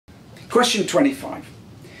Question 25.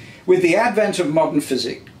 With the advent of modern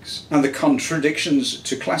physics and the contradictions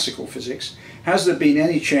to classical physics, has there been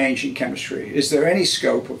any change in chemistry? Is there any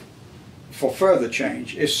scope for further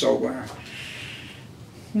change? If so, where?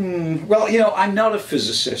 Well, you know, I'm not a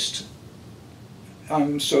physicist.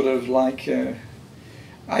 I'm sort of like,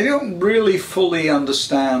 I don't really fully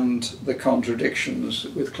understand the contradictions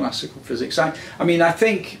with classical physics. I mean, I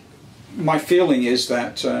think my feeling is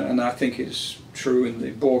that, and I think it's true in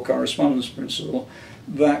the Bohr correspondence principle,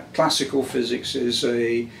 that classical physics is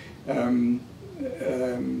an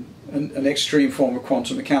extreme form of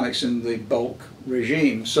quantum mechanics in the bulk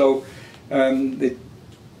regime. So there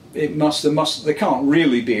can't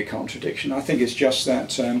really be a contradiction. I think it's just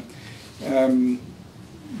that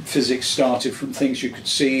physics started from things you could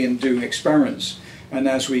see and doing experiments, and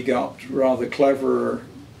as we got rather cleverer,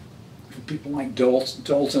 people like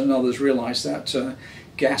Dalton and others realized that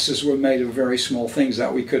gases were made of very small things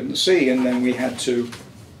that we couldn't see, and then we had to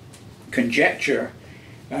conjecture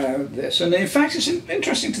this. And in fact, it's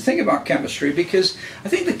interesting to think about chemistry, because I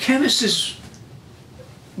think the chemist is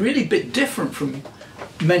really a bit different from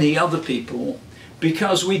many other people,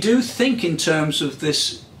 because we do think in terms of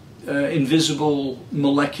this invisible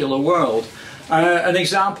molecular world. An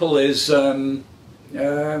example is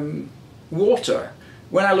water.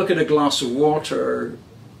 When I look at a glass of water,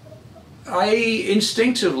 I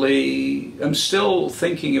instinctively am still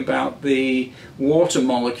thinking about the water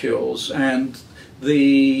molecules and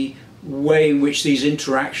the way in which these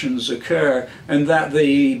interactions occur, and that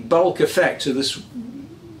the bulk effect of this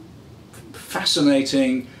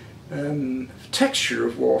fascinating texture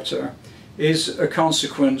of water is a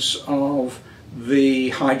consequence of the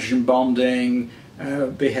hydrogen bonding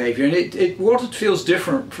behavior. And water feels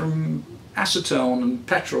different from acetone and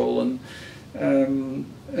petrol and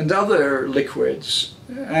other liquids,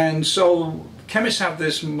 and so chemists have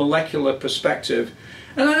this molecular perspective,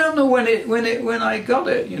 and I don't know when I got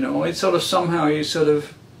it. You know, it sort of somehow it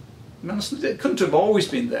couldn't have always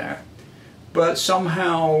been there, but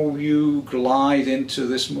somehow you glide into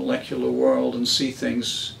this molecular world and see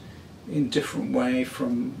things in a different way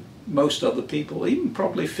from most other people, even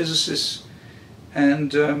probably physicists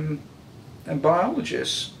and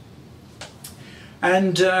biologists.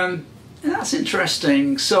 And that's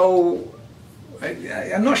interesting. So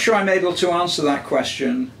I'm not sure I'm able to answer that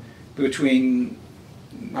question between,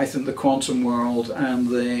 I think, the quantum world and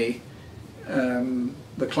the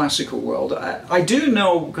classical world. I do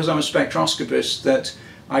know, because I'm a spectroscopist, that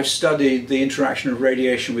I've studied the interaction of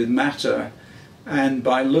radiation with matter, and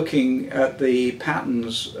by looking at the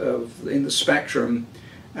patterns in the spectrum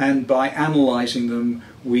and by analyzing them,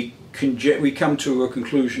 we come to a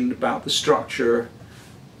conclusion about the structure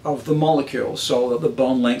of the molecules, so that the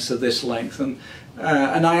bond lengths are this length, and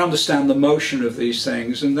I understand the motion of these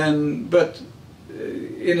things. And then, but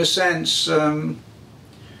in a sense,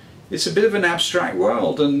 it's a bit of an abstract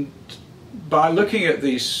world, and by looking at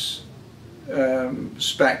these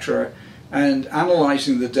spectra and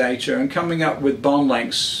analyzing the data and coming up with bond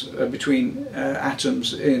lengths between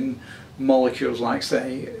atoms in molecules like,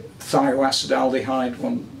 say, thioacetaldehyde,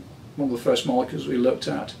 one of the first molecules we looked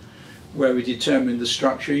at, where we determined the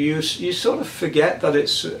structure, you sort of forget that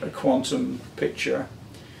it's a quantum picture,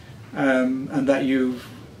 and that you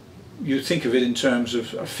think of it in terms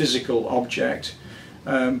of a physical object,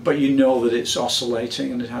 but you know that it's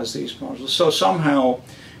oscillating and it has these particles. So somehow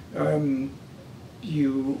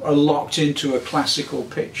you are locked into a classical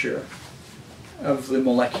picture of the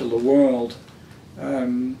molecular world,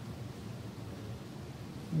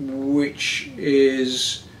 which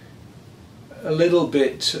is a little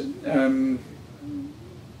bit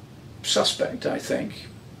suspect, I think,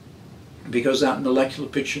 because that molecular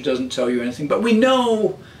picture doesn't tell you anything. But we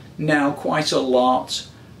know now quite a lot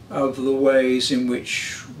of the ways in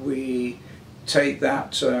which we take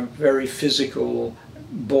that very physical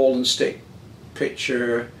ball and stick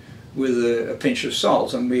picture with a pinch of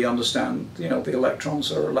salt, and we understand, you know, the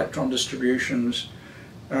electrons are electron distributions,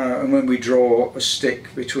 and when we draw a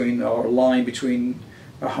stick between, or a line between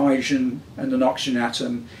a hydrogen and an oxygen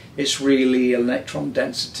atom, it's really electron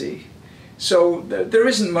density. So there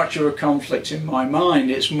isn't much of a conflict in my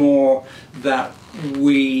mind. It's more that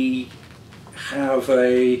we have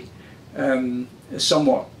a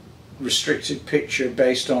somewhat restricted picture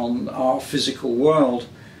based on our physical world,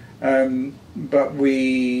 but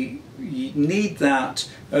we need that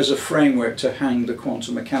as a framework to hang the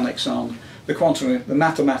quantum mechanics on. The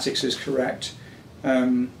mathematics is correct,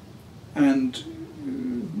 and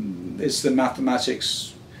it's the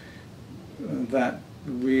mathematics that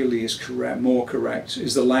really is correct, more correct,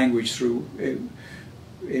 is the language through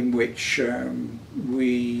in which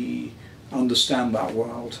we understand that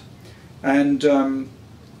world. And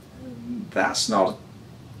that's not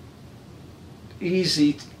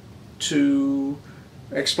easy to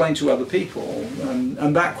explain to other people.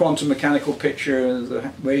 And that quantum mechanical picture,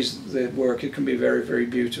 the ways they work, it can be very, very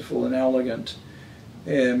beautiful and elegant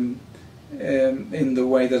in the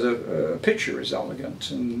way that a picture is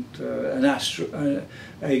elegant, and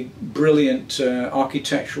a brilliant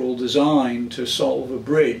architectural design to solve a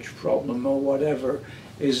bridge problem or whatever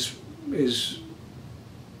is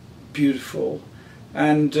beautiful.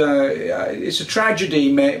 And it's a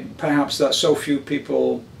tragedy, perhaps, that so few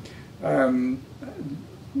people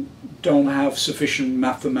don't have sufficient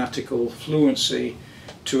mathematical fluency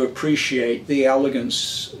to appreciate the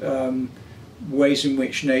elegance, ways in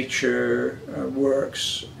which nature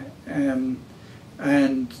works, and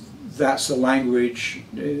that's the language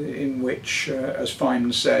in which, as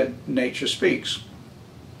Feynman said, nature speaks.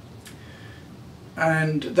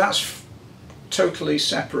 And that's totally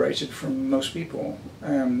separated from most people,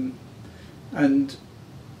 and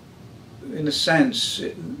in a sense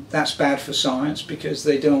that's bad for science, because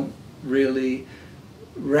they don't really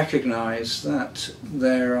recognize that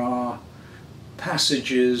there are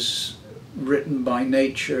passages written by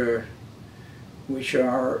nature which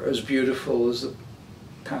are as beautiful as the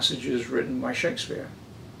passages written by Shakespeare.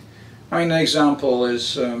 I mean, an example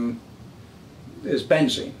is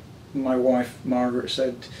benzene. My wife Margaret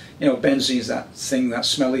said, you know, benzene is that thing, that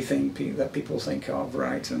smelly thing that people think of,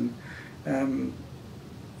 right? And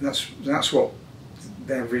that's what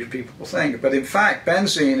the average people think. But in fact,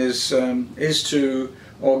 benzene is to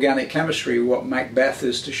organic chemistry what Macbeth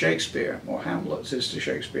is to Shakespeare, or Hamlet is to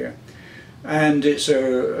Shakespeare. And it's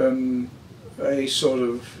a sort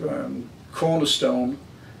of cornerstone.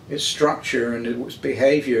 Its structure and its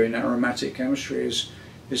behavior in aromatic chemistry is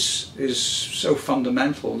so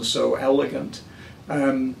fundamental and so elegant.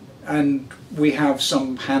 And we have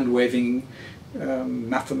some hand-waving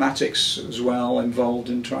mathematics as well involved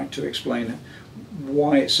in trying to explain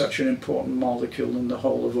why it's such an important molecule in the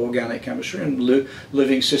whole of organic chemistry and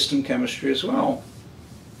living system chemistry as well.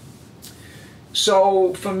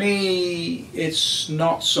 So for me, it's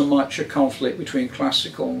not so much a conflict between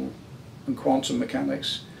classical and quantum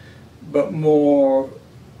mechanics, but more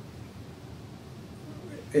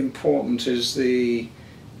important is the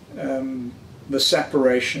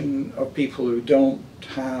separation of people who don't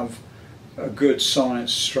have a good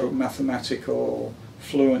science/stroke mathematical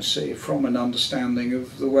fluency from an understanding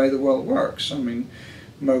of the way the world works. I mean,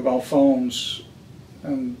 mobile phones,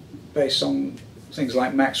 based on things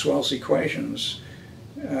like Maxwell's equations,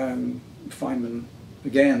 Feynman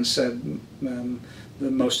again said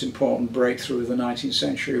the most important breakthrough of the 19th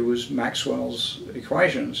century was Maxwell's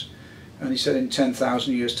equations. And he said in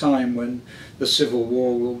 10,000 years' time, when the Civil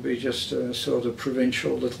War will be just a sort of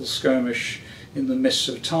provincial little skirmish in the mists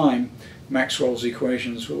of time, Maxwell's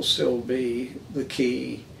equations will still be the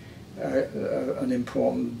key, an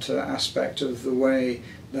important aspect of the way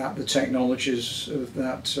that the technologies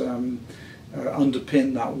that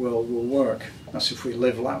underpin that world will work. That's if we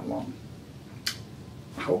live that long.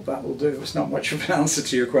 I hope that will do. It's not much of an answer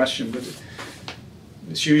to your question, but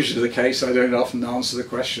it's usually the case. I don't often answer the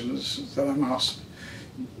questions that I'm asked.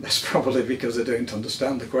 That's probably because I don't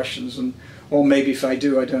understand the questions, or maybe if I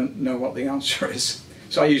do, I don't know what the answer is.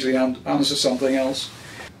 So I usually answer something else.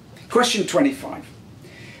 Question 25.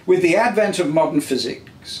 With the advent of modern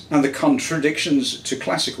physics and the contradictions to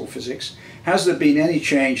classical physics, has there been any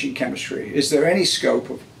change in chemistry? Is there any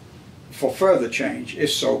scope for further change?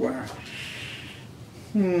 If so, where?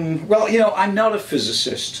 Well, you know, I'm not a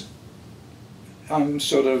physicist. I'm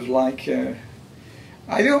sort of like,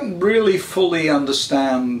 I don't really fully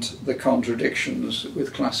understand the contradictions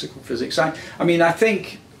with classical physics. I mean, I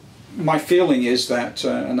think my feeling is that,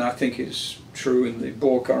 and I think it's true in the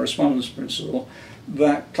Bohr correspondence principle,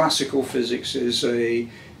 that classical physics is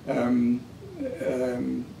an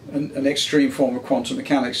extreme form of quantum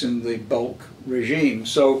mechanics in the bulk regime.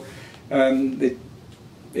 So there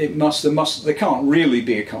can't really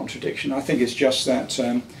be a contradiction. I think it's just that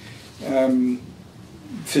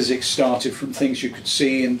physics started from things you could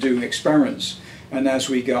see and do experiments, and as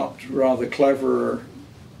we got rather cleverer,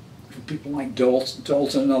 people like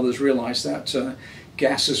Dalton and others realized that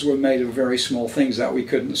gases were made of very small things that we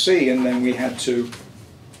couldn't see, and then we had to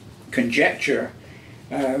conjecture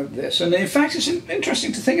this. And in fact, it's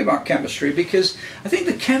interesting to think about chemistry, because I think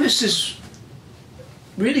the chemist is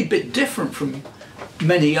really a bit different from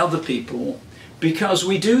many other people, because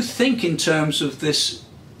we do think in terms of this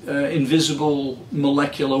invisible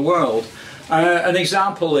molecular world. An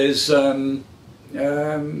example is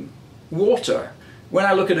water. When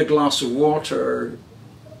I look at a glass of water,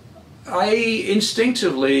 I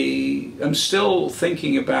instinctively am still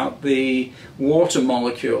thinking about the water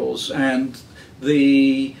molecules and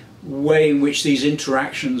the way in which these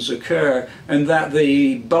interactions occur, and that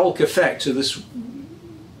the bulk effect of this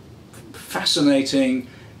fascinating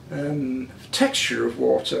texture of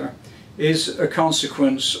water is a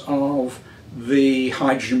consequence of the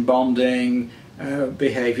hydrogen bonding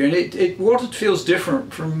behavior. And water feels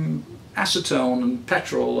different from acetone and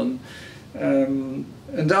petrol and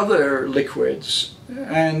other liquids,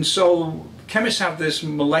 and so chemists have this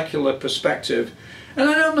molecular perspective. And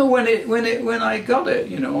I don't know when I got it.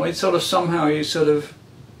 You know, it sort of somehow it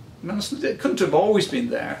couldn't have always been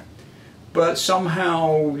there, but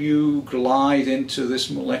somehow you glide into this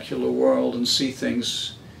molecular world and see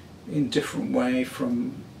things in a different way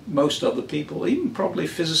from most other people, even probably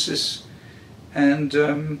physicists and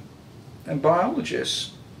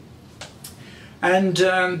biologists. And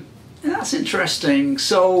that's interesting.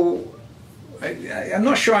 So I'm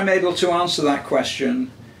not sure I'm able to answer that question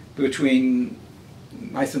between,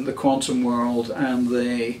 I think, the quantum world and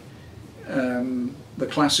the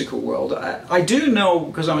classical world. I do know,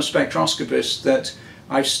 because I'm a spectroscopist, that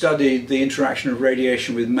I've studied the interaction of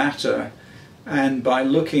radiation with matter, and by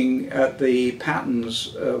looking at the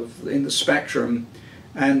patterns in the spectrum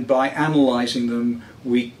and by analysing them,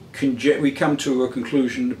 we come to a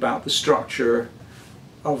conclusion about the structure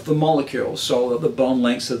of the molecules, so that the bond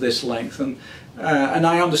lengths are this length, and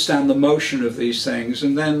I understand the motion of these things,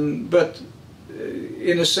 and then, but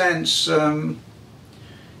in a sense,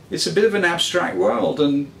 it's a bit of an abstract world,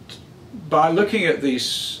 and by looking at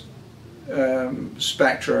these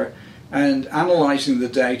spectra and analysing the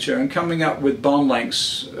data and coming up with bond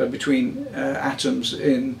lengths between atoms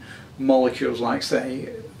in molecules like,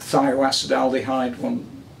 say, thioacetaldehyde, one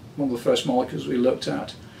of the first molecules we looked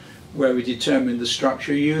at, where we determined the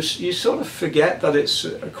structure, you sort of forget that it's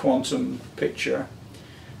a quantum picture,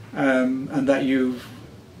 and that you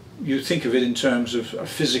think of it in terms of a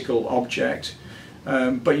physical object,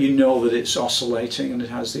 but you know that it's oscillating and it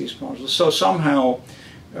has these models. So somehow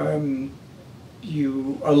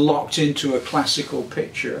you are locked into a classical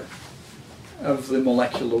picture of the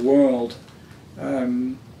molecular world,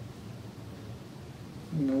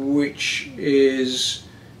 which is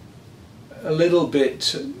a little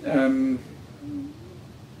bit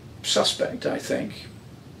suspect, I think,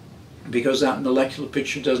 because that molecular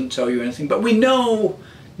picture doesn't tell you anything. But we know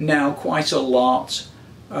now quite a lot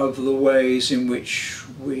of the ways in which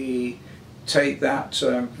we take that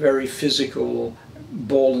very physical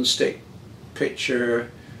ball and stick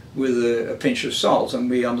picture with a pinch of salt, and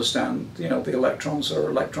we understand, you know, the electrons are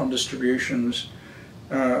electron distributions,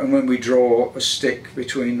 and when we draw a stick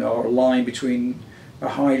between, or a line between a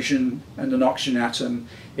hydrogen and an oxygen atom,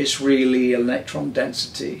 it's really electron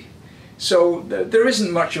density. So there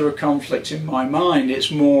isn't much of a conflict in my mind.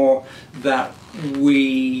 It's more that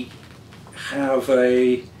we have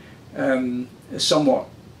a somewhat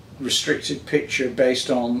restricted picture based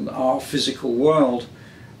on our physical world,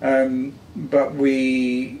 but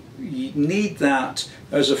we need that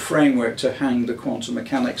as a framework to hang the quantum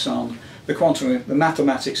mechanics on. The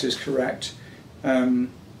mathematics is correct, and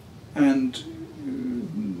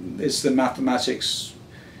it's the mathematics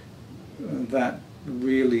that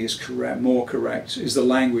really is correct, more correct, is the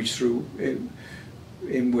language through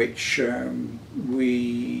in which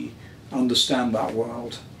we understand that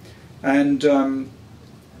world. And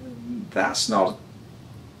that's not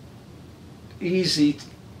easy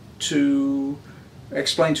to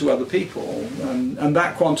explain to other people, and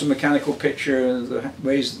that quantum mechanical picture, the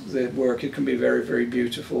ways that work, it can be very, very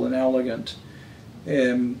beautiful and elegant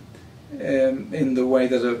in the way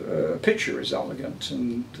that a picture is elegant,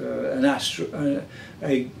 and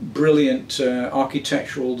a brilliant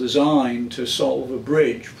architectural design to solve a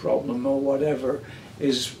bridge problem or whatever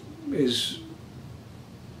is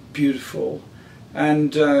beautiful.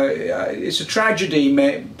 And it's a tragedy,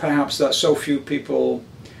 perhaps, that so few people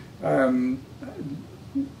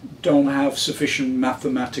don't have sufficient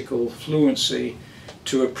mathematical fluency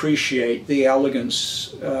to appreciate the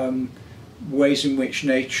elegance, ways in which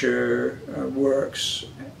nature works,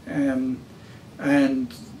 and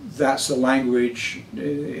that's the language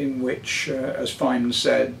in which, as Feynman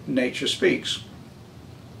said, nature speaks.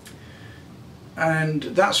 And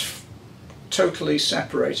that's totally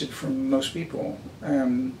separated from most people,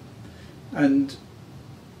 and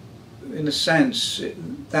in a sense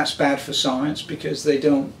that's bad for science, because they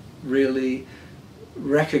don't really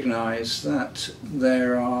recognize that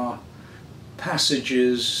there are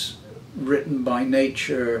passages written by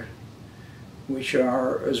nature which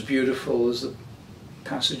are as beautiful as the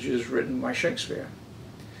passages written by Shakespeare.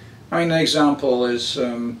 I mean, an example is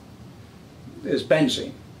is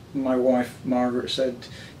benzene. My wife Margaret said,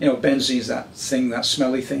 you know, benzene is that thing, that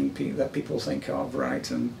smelly thing that people think of,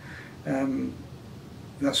 right? And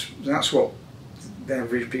that's what the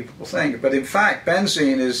average people think. But in fact,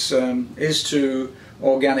 benzene is to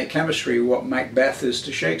organic chemistry what Macbeth is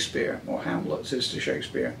to Shakespeare, or Hamlet is to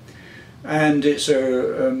Shakespeare, and it's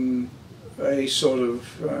a sort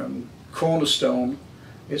of cornerstone.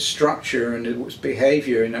 Its structure and its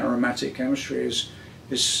behavior in aromatic chemistry is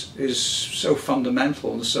so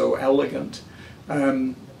fundamental and so elegant,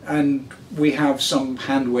 and we have some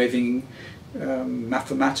hand-waving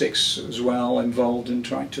mathematics as well involved in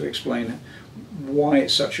trying to explain why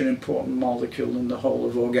it's such an important molecule in the whole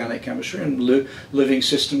of organic chemistry and living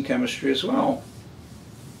system chemistry as well.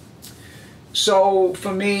 So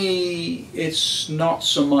for me, it's not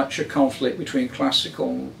so much a conflict between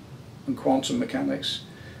classical and quantum mechanics,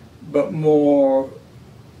 but more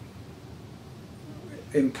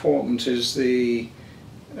important is the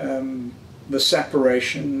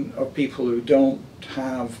separation of people who don't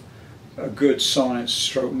have a good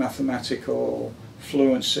science/stroke mathematical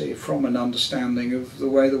fluency from an understanding of the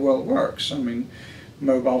way the world works. I mean,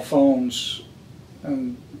 mobile phones,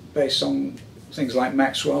 based on things like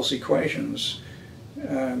Maxwell's equations,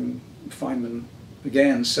 Feynman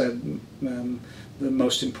again said the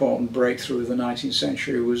most important breakthrough of the 19th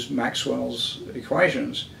century was Maxwell's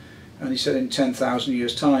equations. And he said in 10,000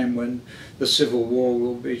 years' time, when the Civil War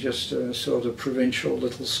will be just a sort of provincial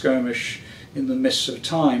little skirmish in the mists of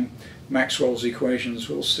time, Maxwell's equations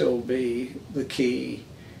will still be the key,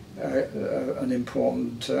 an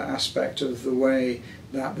important aspect of the way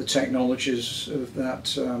that the technologies of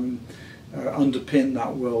that underpin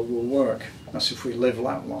that world will work. That's if we live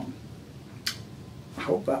that long. I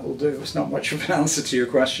hope that will do. It's not much of an answer to your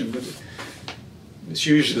question, but it's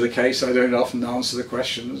usually the case. I don't often answer the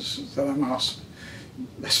questions that I'm asked.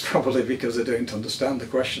 That's probably because I don't understand the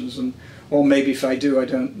questions, or maybe if I do, I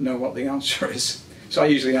don't know what the answer is. So I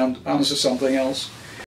usually answer something else.